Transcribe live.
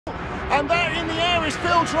And that in the air is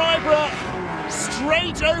Phil Drybrough.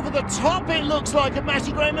 Straight over the top, it looks like, of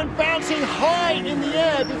Matty Grayman, bouncing high in the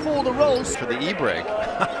air before the rolls. For the e-brake.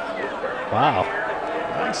 Wow.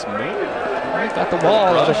 Nice move. He's got the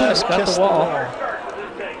wall. He's got the wall.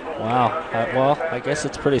 Wow. Well, I guess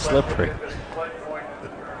it's pretty slippery.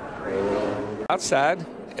 Outside,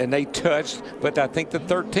 and they touched, but I think the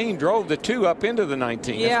 13 drove the 2 up into the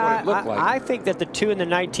 19. Yeah, that's what it looked like. I think that the 2 and the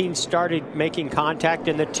 19 started making contact,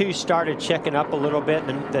 and the 2 started checking up a little bit,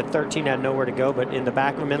 and the 13 had nowhere to go but in the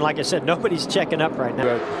back of them. And like I said, nobody's checking up right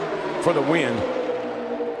now. For the win.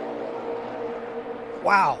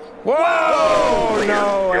 Wow. Whoa!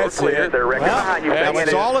 No, that's it. Well,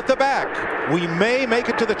 it's all at the back. We may make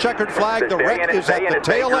it to the checkered flag. The wreck is at the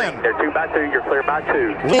tail end.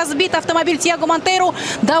 Разбит автомобиль Тьяго Монтейро.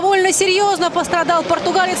 Довольно серьезно пострадал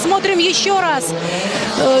португалец. Смотрим еще раз.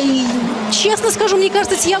 Честно скажу, мне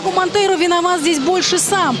кажется, Тьяго Монтейро виноват здесь больше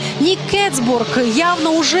сам. Ник Кетсбург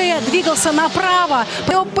явно уже двигался направо.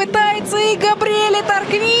 Пытается и Габриэле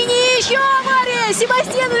Тарквини. Еще авария.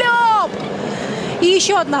 Себастьян Лёб. И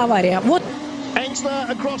еще одна авария. Вот. Engsler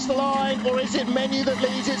across the line, or is it Menu that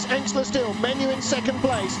leads? It's Engsler still. Menu in second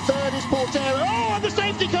place. Third is Portero. Oh, and the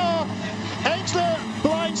safety car! Engsler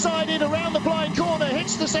blindsided around the blind corner,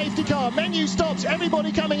 hits the safety car. Menu stops,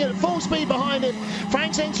 everybody coming at full speed behind him.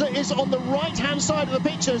 Frank Engsler is on the right-hand side of the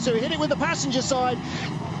picture, so he hit it with the passenger side.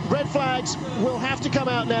 Red flags will have to come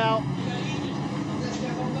out now.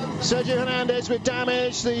 Sergio Hernandez with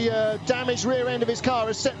damage. The damaged rear end of his car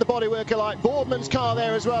has set the bodywork alight. Boardman's car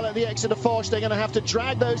there as well at the exit of Foch. They're going to have to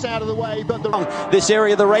drag those out of the way. But this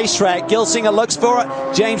area of the racetrack, Gilsinger looks for it.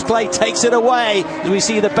 James Clay takes it away. As we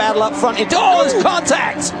see the battle up front. Oh, there's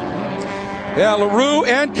contact! Yeah, LaRue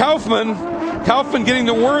and Kaufman. Kaufman getting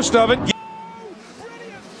the worst of it.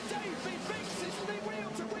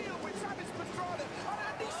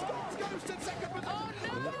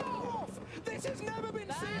 This has never been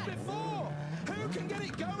seen before. Who can get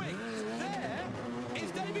it going? There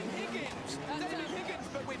is David Higgins. David Higgins,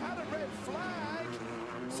 but we've had a red flag,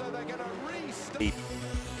 so they're going to restart.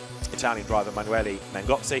 Italian driver Manuele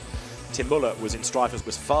Mangozzi. Tim Muller was in strife as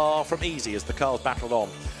was far from easy as the cars battled on.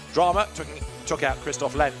 Drama took out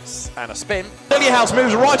Christoph Lenz and a spin. House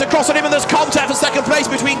moves right across on him, and there's contact for second place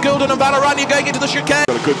between Gulden and Valorania going into the chicane.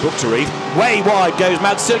 Got a good book to read. Way wide goes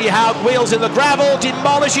Madsilihaug, wheels in the gravel,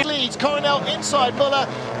 demolishes. Leads Coronel inside Muller,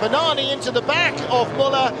 Bernani into the back of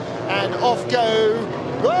Muller, and off go.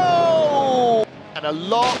 Whoa! And a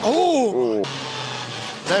lot. Oh!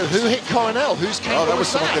 No, who hit Coronel? Who's came? Oh, that was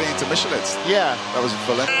someone getting into Michelin. Yeah. That was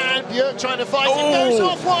Villain. And Björk trying to fight him, goes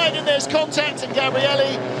off wide, and there's contact, and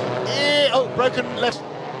Gabrielli. Broken left.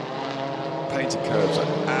 Painted curbs are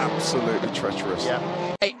absolutely treacherous. Yeah.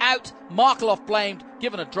 Out, Markelov blamed,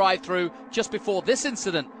 given a drive-through just before this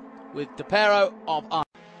incident with DePero of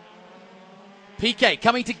Piquet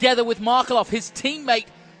coming together with Markelov, his teammate,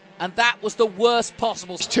 and that was the worst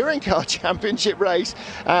possible. Touring car championship race,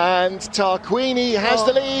 and Tarquini has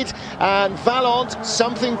the lead, and Vallant,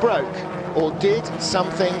 something broke, or did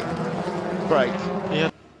something break? Yeah.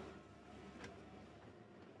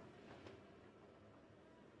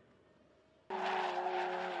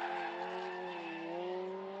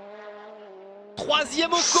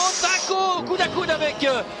 Troisième au coude à coude avec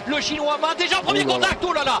le chinois. Déjà premier contact,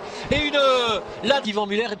 oh là là. Et là d'Ivan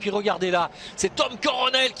Muller, et puis regardez là, c'est Tom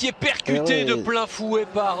Coronel qui est percuté de plein fouet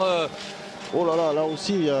par... Oh là là, là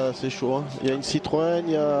aussi c'est chaud, hein. Il y a une Citroën,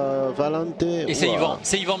 il y a Valente. Et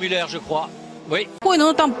c'est Ivan Muller, je crois. Oui.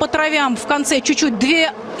 Ну там по травям в конце чуть-чуть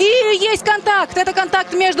две. И есть контакт. Это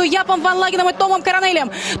контакт между Япом Ван Лагеном и Томом Коронелем.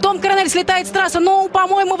 Том Коронель слетает с трассы, но,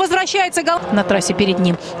 по-моему, возвращается на трассе перед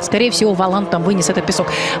ним. Скорее всего, Валан там вынес этот песок.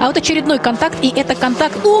 А вот очередной контакт, и это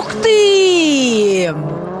контакт. Ух ты!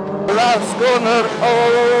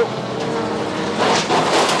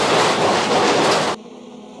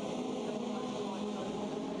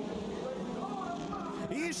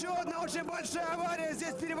 Еще одна очень большая авария.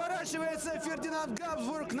 Здесь переворачивается Фердинанд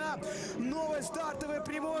Габсбург на новой стартовой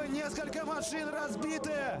прямой. Несколько машин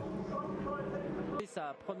разбиты.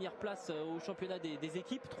 Sa première place au championnat des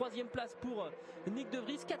équipes. Troisième place pour Nick De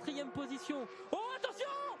Vries. Quatrième position. Oh, attention!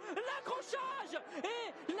 L'accrochage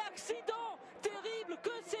et l'accident terrible.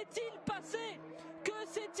 Que s'est-il passé? Que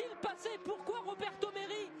s'est-il passé? Pourquoi Roberto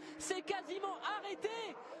Meri s'est quasiment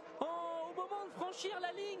arrêté au moment de franchir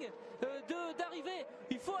la ligne d'arrivée?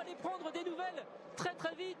 Il faut aller prendre des nouvelles très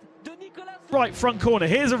très vite de Nicolas. Right front corner.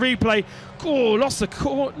 Here's a replay. Oh, lost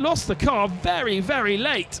the car very, very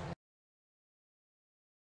late.